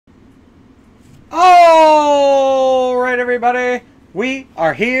All right, everybody, we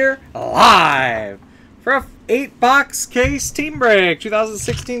are here live for a 8-box case team break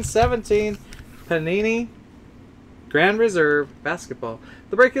 2016-17 Panini Grand Reserve Basketball.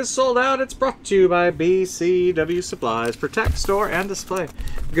 The break is sold out. It's brought to you by BCW Supplies, Protect, Store, and Display.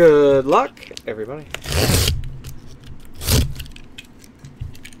 Good luck, everybody.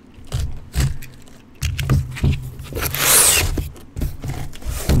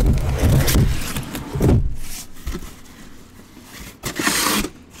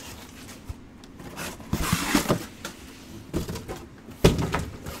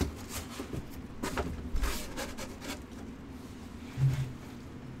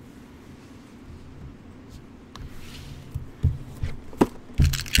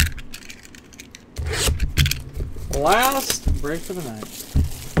 Last break of the night.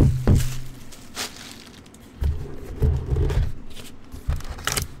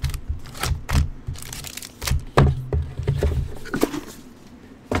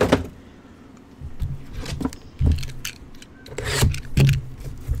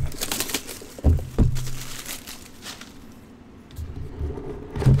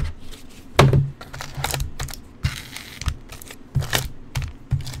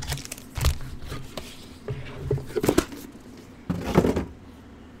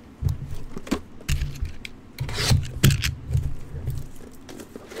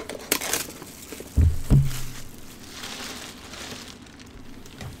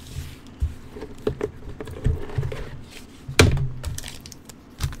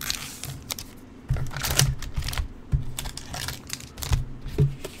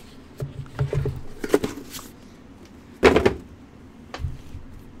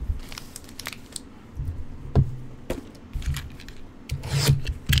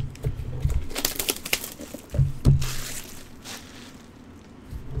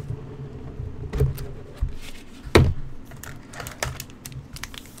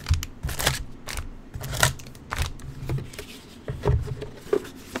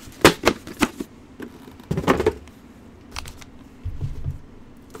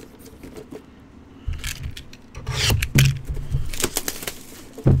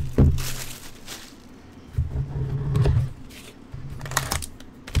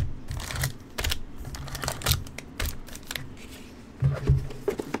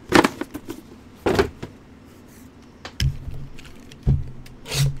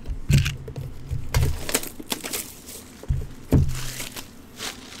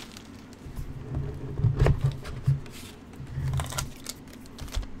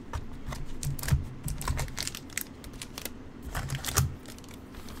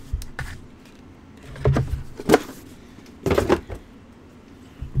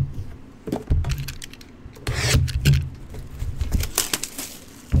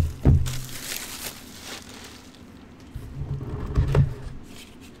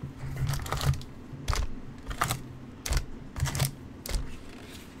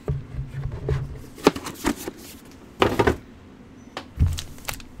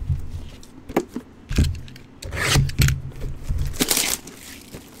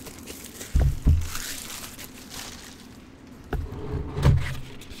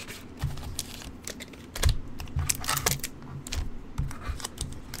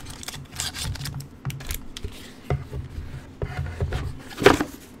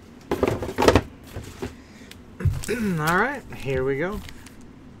 All right, here we go.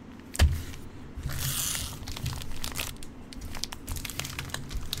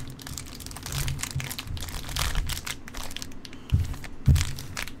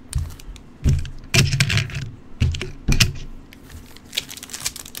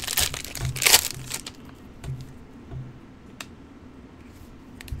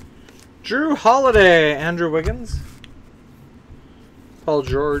 Drew Holiday, Andrew Wiggins, Paul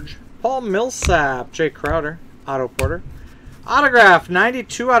George, Paul Millsap, Jay Crowder, Otto Porter. Autograph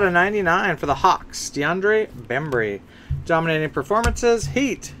 92 out of 99 for the Hawks, DeAndre Bembry. Dominating performances,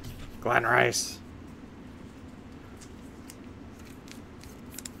 Heat, Glenn Rice.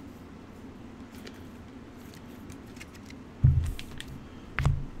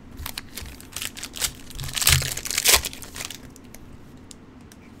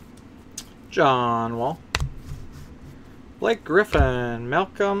 John Wall. Blake Griffin,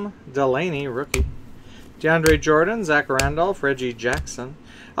 Malcolm Delaney, rookie. DeAndre Jordan, Zach Randolph, Reggie Jackson.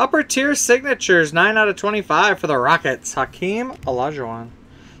 Upper tier signatures, 9 out of 25 for the Rockets, Hakeem Olajuwon.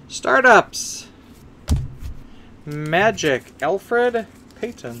 Startups, Magic, Alfred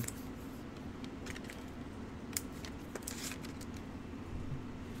Payton.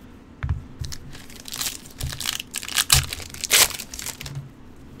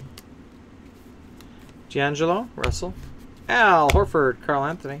 D'Angelo, Russell. Al Horford, Carl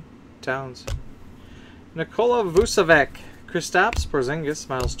Anthony, Towns. Nikola Vucevic, Kristaps Porzingis,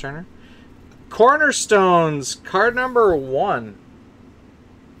 Miles Turner. Cornerstones, card number 1.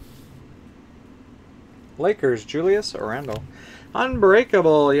 Lakers, Julius Randle.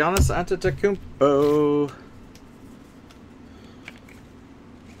 Unbreakable, Giannis Antetokounmpo.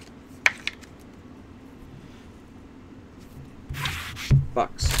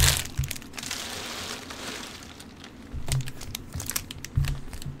 Bucks.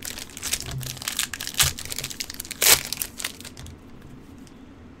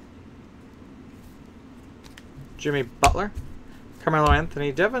 Jimmy Butler, Carmelo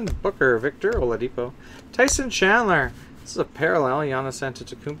Anthony, Devin Booker, Victor Oladipo, Tyson Chandler. This is a parallel, Giannis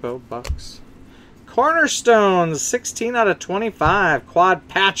Antetokounmpo, Bucks. Cornerstones, 16 out of 25, quad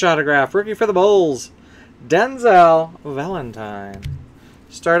patch autograph, rookie for the Bulls, Denzel Valentine.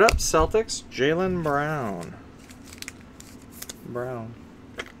 Startup, Celtics, Jaylen Brown.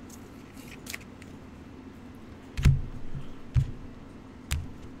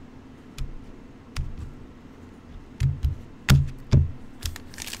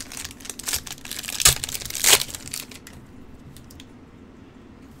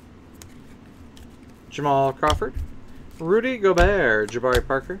 Jamal Crawford, Rudy Gobert, Jabari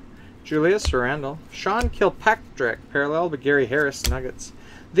Parker, Julius Randle, Sean Kilpatrick, parallel to Gary Harris, Nuggets.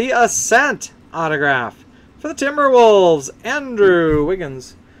 The Ascent autograph for the Timberwolves, Andrew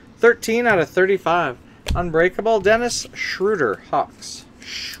Wiggins, 13 out of 35. Unbreakable, Dennis Schroeder, Hawks.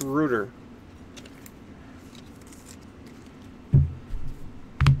 Schroeder.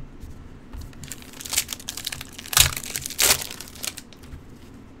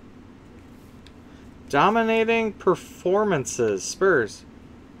 Dominating performances, Spurs,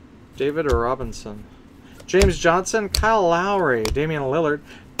 David Robinson. James Johnson, Kyle Lowry, Damian Lillard,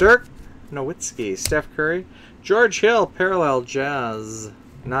 Dirk Nowitzki, Steph Curry, George Hill, parallel Jazz,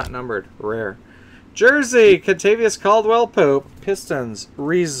 not numbered, rare. Jersey, Kentavious Caldwell Pope, Pistons,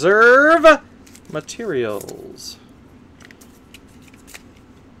 reserve materials.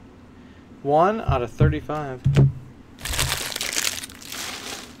 1 out of 35.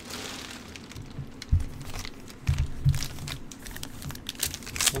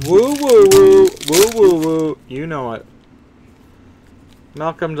 Woo woo woo, woo woo woo, you know it.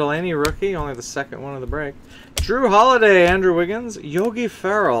 Malcolm Delaney, rookie, only the second one of the break. Drew Holiday, Andrew Wiggins, Yogi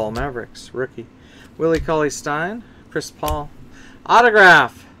Ferrell, Mavericks, rookie. Willie Cauley-Stein, Chris Paul.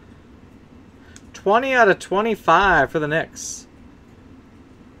 Autograph, 20 out of 25 for the Knicks.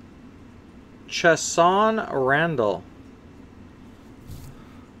 Chasson Randall.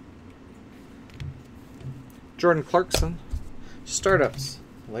 Jordan Clarkson. Startups,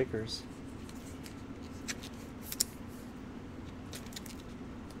 Lakers.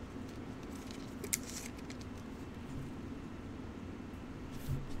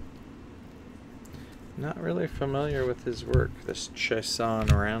 Not really familiar with his work, this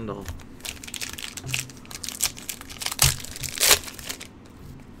Chasson Randall.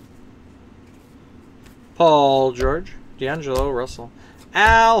 Paul George, D'Angelo Russell,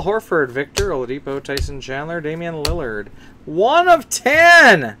 Al Horford, Victor Oladipo, Tyson Chandler, Damian Lillard. 1 of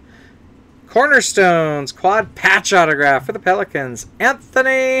 10! Cornerstones, quad patch autograph for the Pelicans,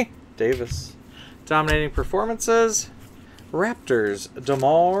 Anthony Davis. Dominating performances, Raptors,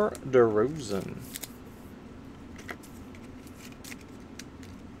 DeMar DeRozan.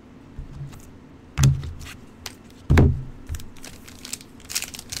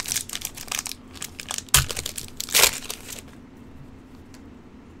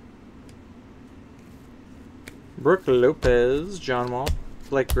 Brooke Lopez, John Wall,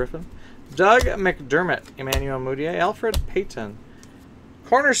 Blake Griffin, Doug McDermott, Emmanuel Mudiay, Alfred Payton.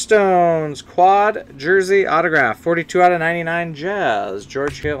 Cornerstones, quad jersey autograph, 42 out of 99 Jazz,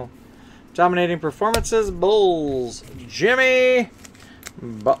 George Hill. Dominating performances, Bulls, Jimmy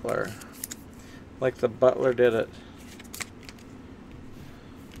Butler. Like the Butler did it.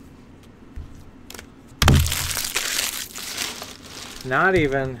 Not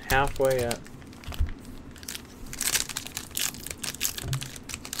even halfway yet.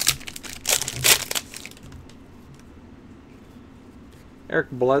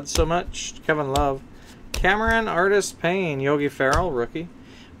 Eric Bledsoe much, Kevin Love, Cameron Artist Payne, Yogi Ferrell, rookie,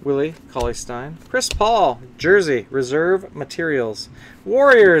 Willie Cauley-Stein, Chris Paul, jersey, reserve materials,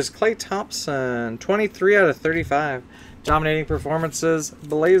 Warriors, Klay Thompson, 23 out of 35, dominating performances,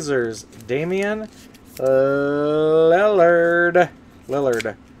 Blazers, Damian Lillard.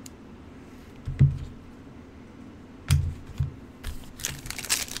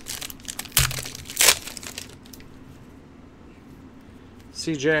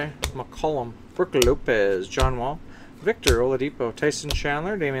 CJ McCollum, Brooke Lopez, John Wall, Victor Oladipo, Tyson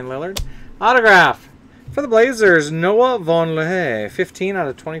Chandler, Damian Lillard. Autograph for the Blazers, Noah Vonleh, 15 out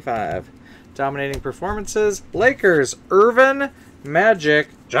of 25. Dominating performances, Lakers, Irvin Magic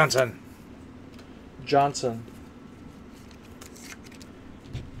Johnson.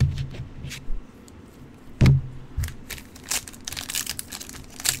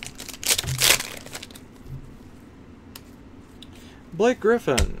 Blake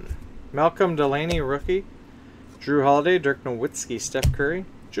Griffin, Malcolm Delaney, rookie. Drew Holiday, Dirk Nowitzki, Steph Curry,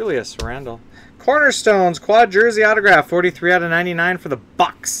 Julius Randle. Cornerstones, quad jersey autograph, 43 out of 99 for the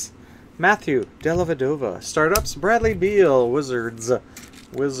Bucks. Matthew Dellavedova. Startups, Bradley Beal, Wizards. That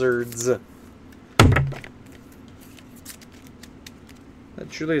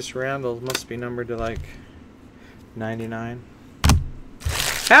Julius Randle must be numbered to like 99.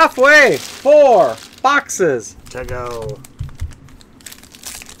 Halfway, 4 boxes to go.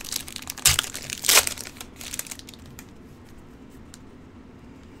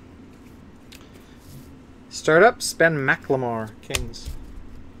 Startups, Ben McLemore, Kings.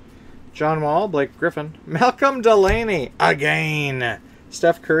 John Wall, Blake Griffin, Malcolm Delaney, again.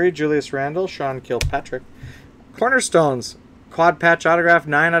 Steph Curry, Julius Randle, Sean Kilpatrick. Cornerstones, quad patch autograph,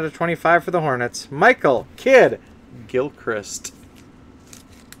 9 out of 25 for the Hornets. Michael Kidd Gilchrist.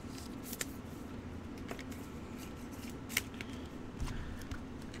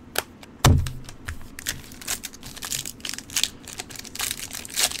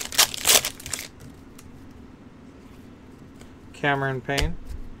 Cameron Payne,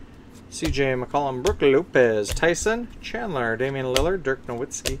 CJ McCollum, Brooke Lopez, Tyson Chandler, Damian Lillard, Dirk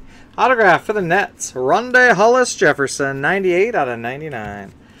Nowitzki. Autograph for the Nets, Rondae Hollis Jefferson, 98 out of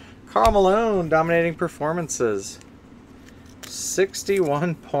 99. Karl Malone, dominating performances.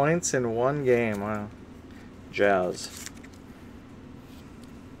 61 points in one game. Wow. Jazz.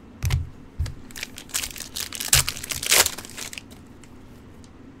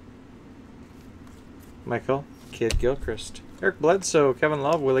 Michael Kidd Gilchrist. Eric Bledsoe, Kevin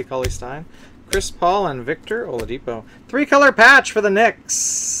Love, Willie Cauley-Stein, Chris Paul, and Victor Oladipo. 3-color patch for the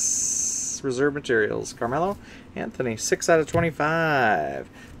Knicks. Reserve materials. Carmelo Anthony, 6 out of 25.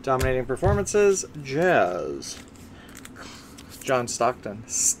 Dominating performances, Jazz. John Stockton.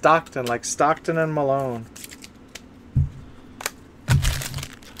 Stockton, like Stockton and Malone.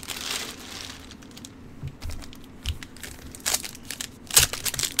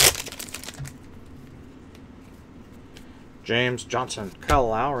 James Johnson, Kyle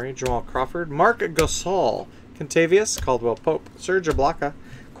Lowry, Jamal Crawford, Mark Gasol, Kentavious Caldwell Pope, Serge Ibaka.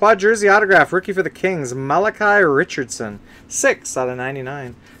 Quad jersey autograph, rookie for the Kings, Malachi Richardson, 6 out of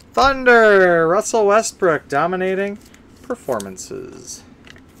 99. Thunder, Russell Westbrook, dominating performances.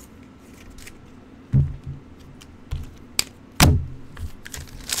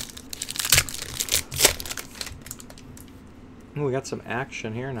 Ooh, we got some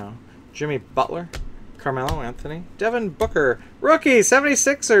action here now. Jimmy Butler, Carmelo Anthony, Devin Booker, rookie,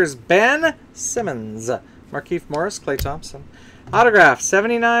 76ers, Ben Simmons, Markieff Morris, Klay Thompson. Autograph,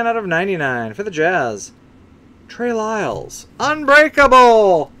 79 out of 99 for the Jazz. Trey Lyles,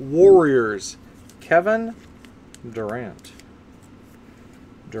 Unbreakable Warriors, Kevin Durant.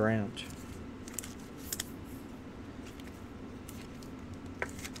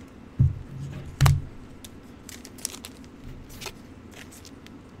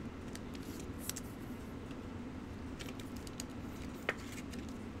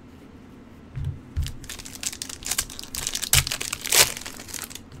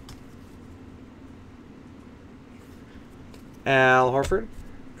 Al Horford,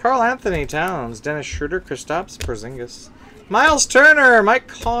 Karl Anthony Towns, Dennis Schroeder, Kristaps Porzingis, Miles Turner, Mike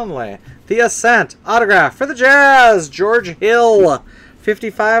Conley, The Ascent, autograph for the Jazz, George Hill,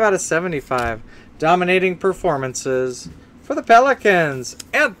 55 out of 75. Dominating performances for the Pelicans,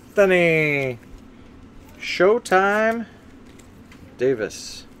 Anthony Showtime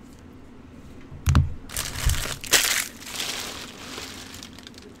Davis.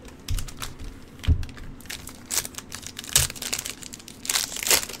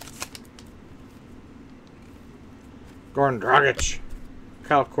 Goran Dragic,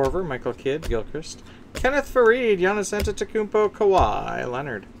 Kyle Korver, Michael Kidd Gilchrist, Kenneth Fareed, Giannis Antetokounmpo, Kawhi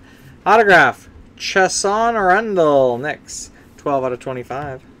Leonard. Autograph, Chasson Randle, Knicks, 12 out of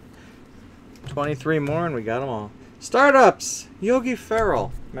 25. 23 more and we got them all. Startups, Yogi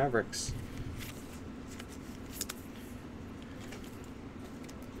Ferrell, Mavericks.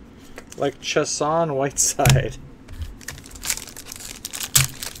 Like Chasson Whiteside.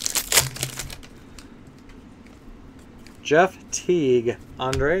 Jeff Teague,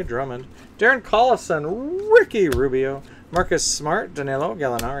 Andre Drummond, Darren Collison, Ricky Rubio, Marcus Smart, Danilo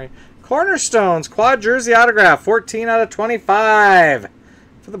Gallinari. Cornerstones, quad jersey autograph, 14 out of 25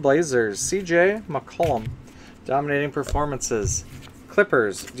 for the Blazers. CJ McCollum. Dominating performances.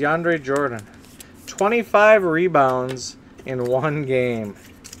 Clippers, DeAndre Jordan. 25 rebounds in one game.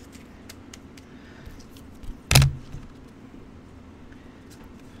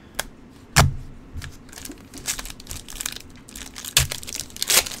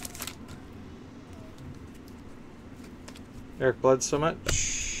 Eric Bledsoe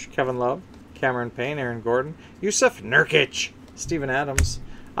much. Kevin Love. Cameron Payne. Aaron Gordon. Yusuf Nurkic. Steven Adams.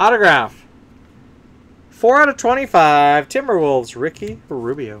 Autograph. 4 out of 25. Timberwolves. Ricky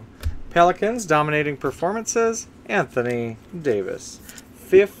Rubio. Pelicans. Dominating performances. Anthony Davis.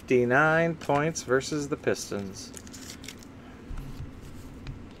 59 points versus the Pistons.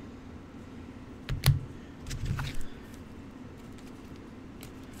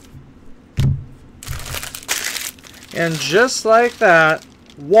 And just like that,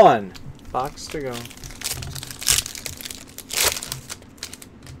 one box to go.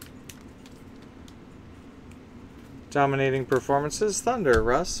 Dominating performances, Thunder,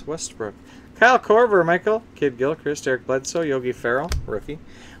 Russ Westbrook. Kyle Korver, Michael, Kid Gilchrist, Eric Bledsoe, Yogi Ferrell, rookie.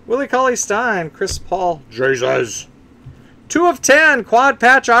 Willie Cauley-Stein, Chris Paul, Jesus. 2 of 10, quad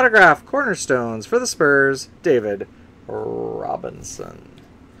patch autograph, cornerstones for the Spurs, David Robinson.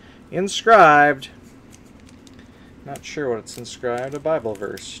 Inscribed. Not sure what it's inscribed. A Bible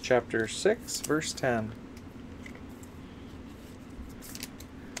verse. Chapter 6, verse 10.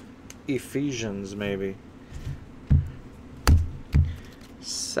 Ephesians, maybe.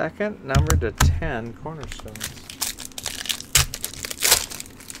 Second number to 10 cornerstones.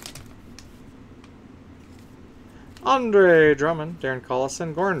 Andre Drummond, Darren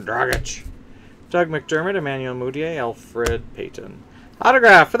Collison, Goran Dragic, Doug McDermott, Emmanuel Mudiay, Alfred Payton.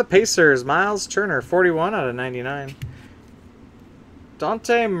 Autograph for the Pacers, Miles Turner, 41 out of 99.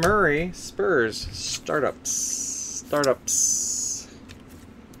 Dante Murray, Spurs, Startups.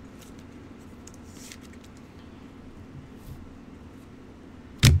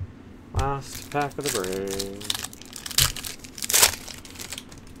 Last pack of the break.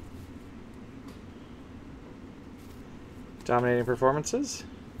 Dominating performances.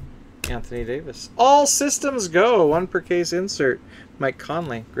 Anthony Davis. All systems go. 1 per case insert. Mike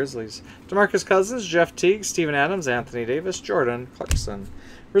Conley, Grizzlies. DeMarcus Cousins, Jeff Teague, Steven Adams, Anthony Davis, Jordan Clarkson.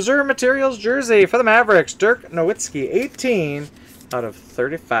 Reserve Materials jersey for the Mavericks, Dirk Nowitzki, 18 out of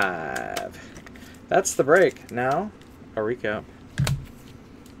 35. That's the break. Now, a recap.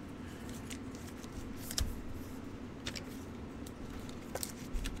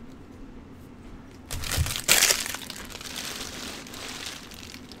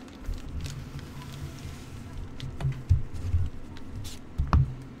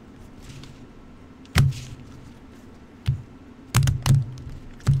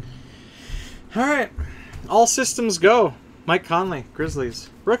 All right. All systems go. Mike Conley, Grizzlies.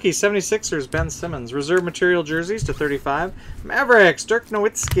 Rookie, 76ers, Ben Simmons. Reserve material jerseys to 35. Mavericks, Dirk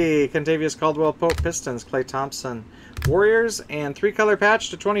Nowitzki. Kentavious Caldwell-Pope, Pistons, Klay Thompson. Warriors, and 3-color patch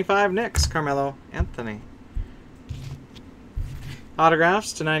to 25, Knicks, Carmelo Anthony.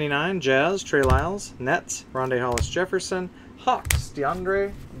 Autographs to 99, Jazz, Trey Lyles. Nets, Rondé Hollis-Jefferson. Hawks,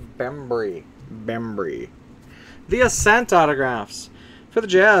 DeAndre Bembry. The Ascent autographs. For the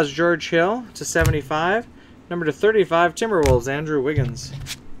Jazz, George Hill to 75. Number to 35, Timberwolves, Andrew Wiggins.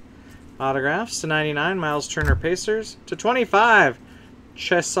 Autographs to 99, Miles Turner, Pacers. To 25,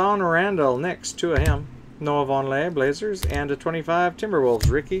 Chesson Randall, Knicks, 2 of him. Noah Vonleh, Blazers. And to 25,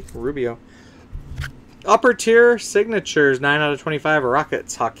 Timberwolves, Ricky Rubio. Upper tier signatures, 9 out of 25,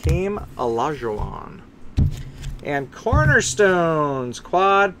 Rockets, Hakeem Olajuwon. And cornerstones,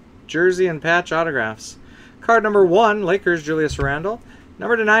 quad, jersey, and patch autographs. Card number 1, Lakers, Julius Randle.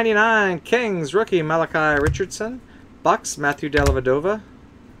 Number to 99, Kings, rookie, Malachi Richardson. Bucks, Matthew Dellavedova.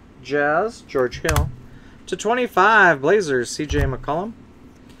 Jazz, George Hill. To 25, Blazers, CJ McCollum.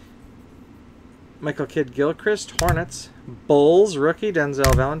 Michael Kidd Gilchrist, Hornets. Bulls, rookie,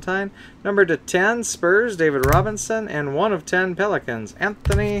 Denzel Valentine. Number to 10, Spurs, David Robinson. And 1 of 10, Pelicans,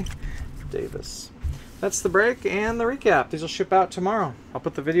 Anthony Davis. That's the break and the recap. These will ship out tomorrow. I'll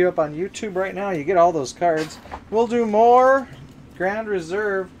put the video up on YouTube right now. You get all those cards. We'll do more Grand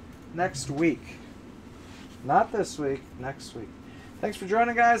Reserve next week. Not this week, next week. Thanks for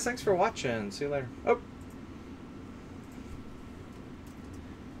joining, guys. Thanks for watching. See you later. Oh.